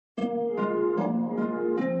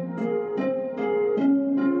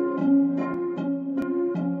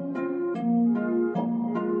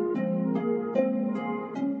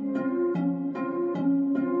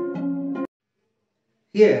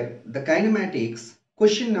Here, the kinematics,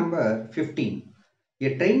 question number 15.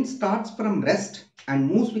 A train starts from rest and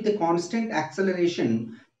moves with a constant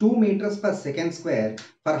acceleration 2 meters per second square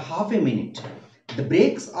for half a minute. The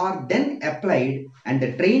brakes are then applied and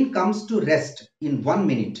the train comes to rest in 1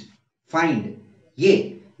 minute. Find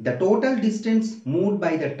A. The total distance moved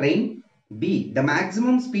by the train. B. The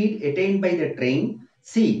maximum speed attained by the train.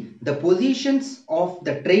 C. The positions of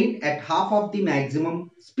the train at half of the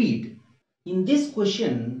maximum speed. In this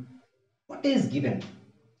question, what is given?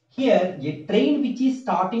 Here, a train which is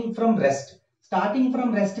starting from rest. Starting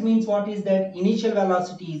from rest means what is that? Initial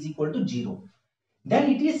velocity is equal to 0. Then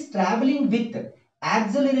it is traveling with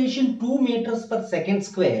acceleration 2 meters per second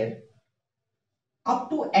square. Up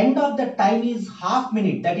to end of the time is half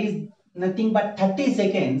minute. That is nothing but 30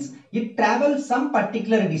 seconds. It travels some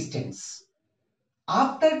particular distance.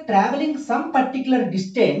 After traveling some particular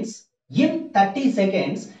distance in 30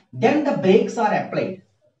 seconds, then the brakes are applied.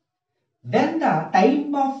 When the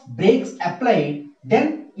time of brakes applied,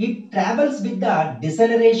 then it travels with the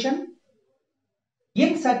deceleration.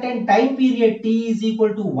 In certain time period t is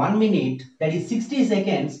equal to 1 minute, that is 60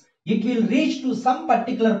 seconds, it will reach to some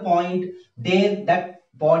particular point. There that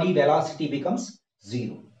body velocity becomes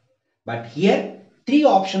 0. But here 3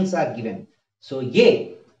 options are given. So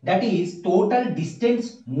A, that is total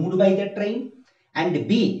distance moved by the train, and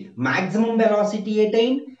B, maximum velocity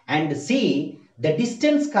attained, and C, the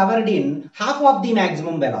distance covered in half of the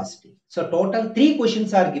maximum velocity. So total 3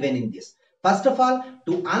 questions are given in this. First of all,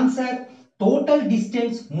 to answer total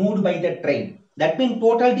distance moved by the train. That means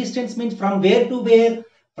total distance means from where to where?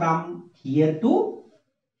 From here to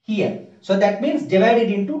here. So that means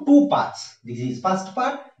divided into 2 parts. This is first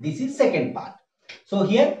part, this is second part. So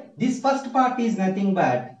here this first part is nothing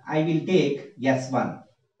but I will take S1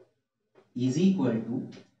 is equal to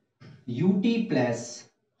ut plus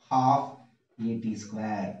half at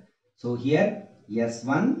square. So here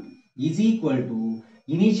S1 is equal to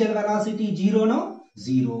initial velocity 0, no?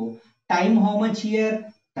 0. Time how much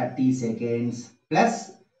here? 30 seconds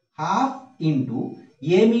plus half into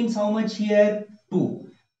A means how much here? 2.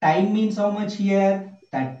 Time means how much here?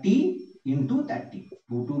 30 into 30.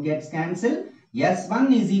 2 gets cancelled.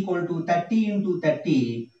 S1 is equal to 30 into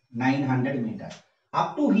 30, 900 meters.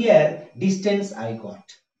 Up to here distance I got.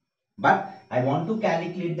 But I want to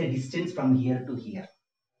calculate the distance from here to here.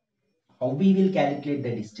 How we will calculate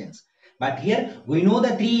the distance? But here we know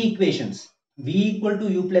the 3 equations. V equal to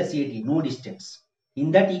U plus AT, no distance.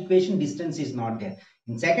 In that equation distance is not there.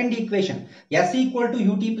 In second equation, S equal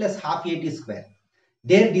to UT plus half AT square.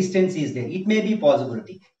 Their distance is there. It may be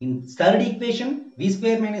possibility. In third equation, V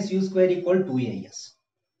square minus U square equal 2AS.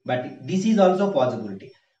 But this is also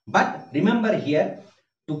possibility. But remember here,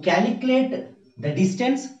 to calculate the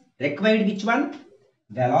distance required which one?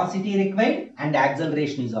 Velocity required and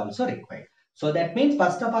acceleration is also required. So that means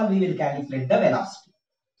first of all we will calculate the velocity.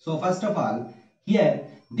 So first of all, here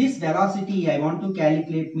this velocity I want to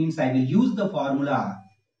calculate means I will use the formula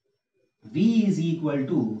V is equal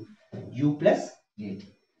to U plus AT.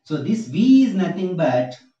 So this V is nothing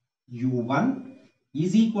but U1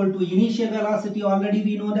 is equal to initial velocity, already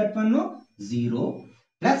we know that one, no? 0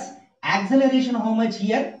 plus acceleration how much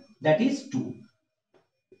here? That is 2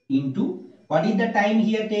 into what is the time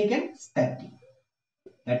here taken? 30.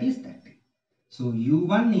 That is 30. So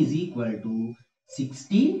U1 is equal to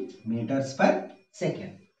 60 meters per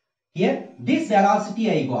second. Here this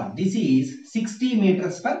velocity I got. This is 60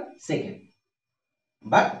 meters per second.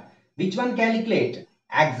 But which one calculate?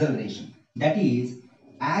 Acceleration. That is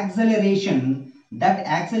acceleration. That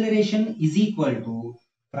acceleration is equal to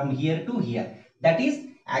from here to here. That is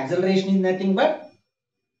acceleration is nothing but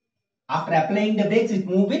after applying the brakes it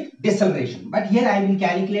moves with deceleration. But here I will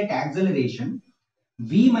calculate acceleration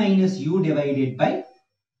V minus U divided by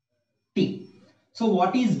T. So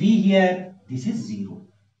what is V here? This is 0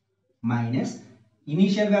 minus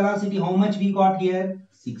initial velocity how much we got here?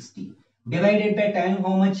 60 divided by time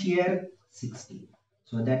how much here? 60.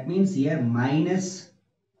 So that means here minus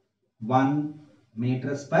 1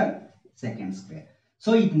 meters per second square.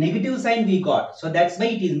 So it negative sign we got. So that's why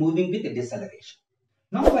it is moving with deceleration.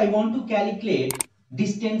 Now I want to calculate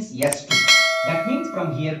distance S2. That means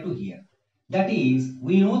from here to here. That is,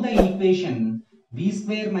 we know the equation V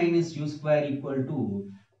square minus U square equal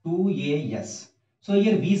to 2AS. So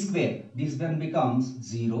here V square, this one becomes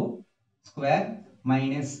 0 square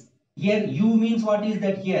minus, here U means what is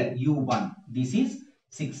that here? U1. This is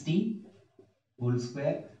 60 whole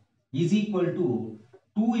square is equal to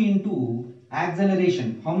 2 into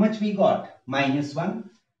acceleration. How much we got? Minus 1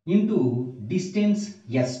 into distance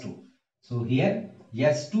S2. So here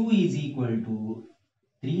S2 is equal to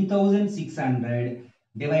 3600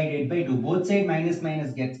 divided by 2. Both side minus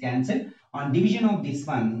minus gets cancelled. On division of this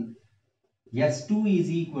one, S2 is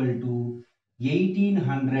equal to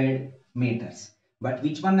 1800 meters. But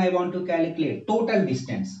which one I want to calculate? Total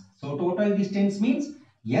distance. So total distance means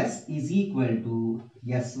S is equal to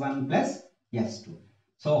S1 plus S2.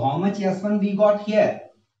 So how much S1 we got here?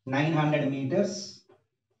 900 meters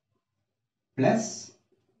plus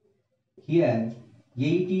here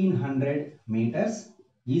 1800 meters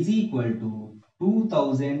is equal to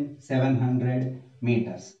 2700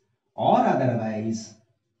 meters, or otherwise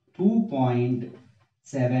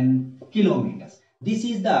 2.7 kilometers. This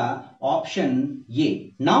is the option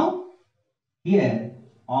A. Now here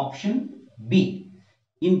option B.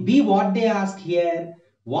 In B, what they ask here,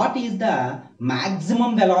 what is the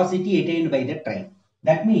maximum velocity attained by the train?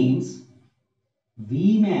 That means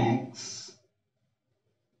Vmax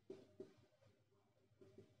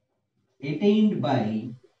attained by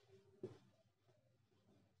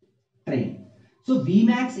train. So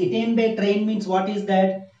Vmax attained by train means what is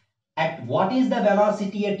that? At what is the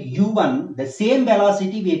velocity at u1, the same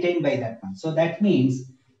velocity we attained by that one. So that means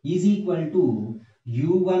is equal to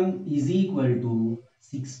u1 is equal to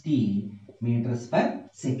 60 meters per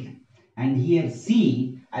second. And here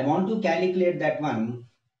C, I want to calculate that one.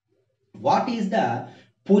 What is the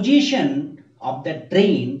position of the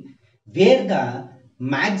train where the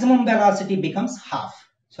maximum velocity becomes half?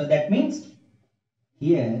 So that means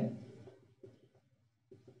here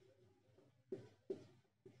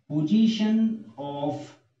position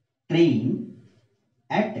of train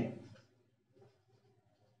at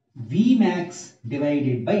Vmax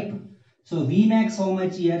divided by 2. So Vmax how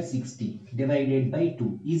much here? 60 divided by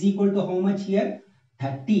 2 is equal to how much here?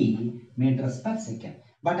 30 meters per second.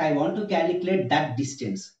 But I want to calculate that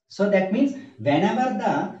distance. So that means whenever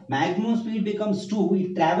the maximum speed becomes 2,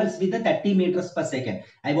 it travels with the 30 meters per second.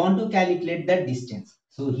 I want to calculate that distance.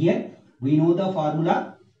 So here we know the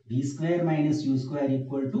formula. V square minus U square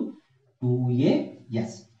equal to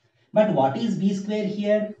 2AS. But what is V square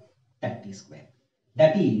here? 30 square.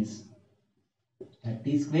 That is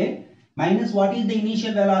 30 square minus what is the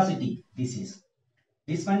initial velocity? This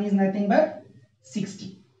one is nothing but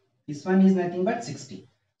 60. This one is nothing but 60.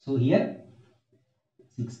 So here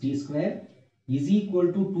 60 square is equal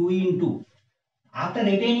to 2 into. After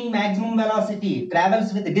attaining maximum velocity, it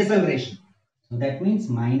travels with deceleration. So that means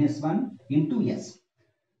minus 1 into S.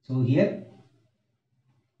 So here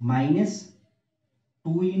minus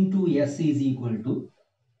 2 into S is equal to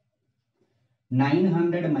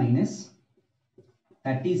 900 minus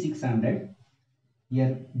 3600.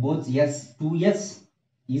 Here both S, 2S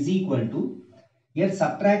is equal to, here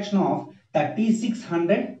subtraction of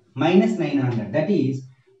 3600 minus 900, that is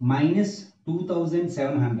minus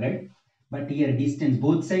 2700. But here distance,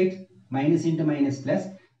 both sides minus into minus plus.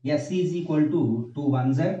 S is equal to 2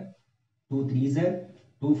 1s are, 2 3s are,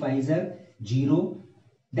 2 5s are, 0,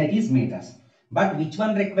 that is meters. But which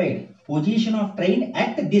one required? Position of train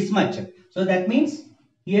at this much. So that means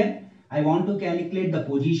here I want to calculate the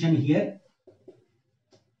position here.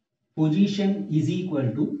 Position is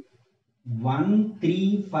equal to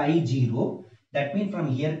 1350. That means from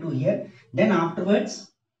here to here. Then afterwards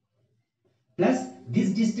plus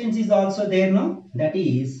this distance is also there now. That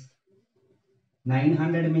is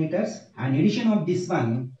 900 meters. And addition of this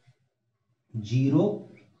one 0,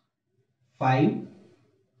 5,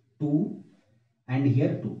 2 and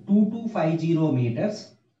here 2. 2250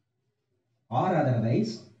 meters, or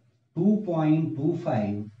otherwise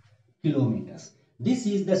 2.25 kilometers. This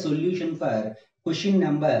is the solution for question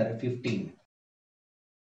number 15.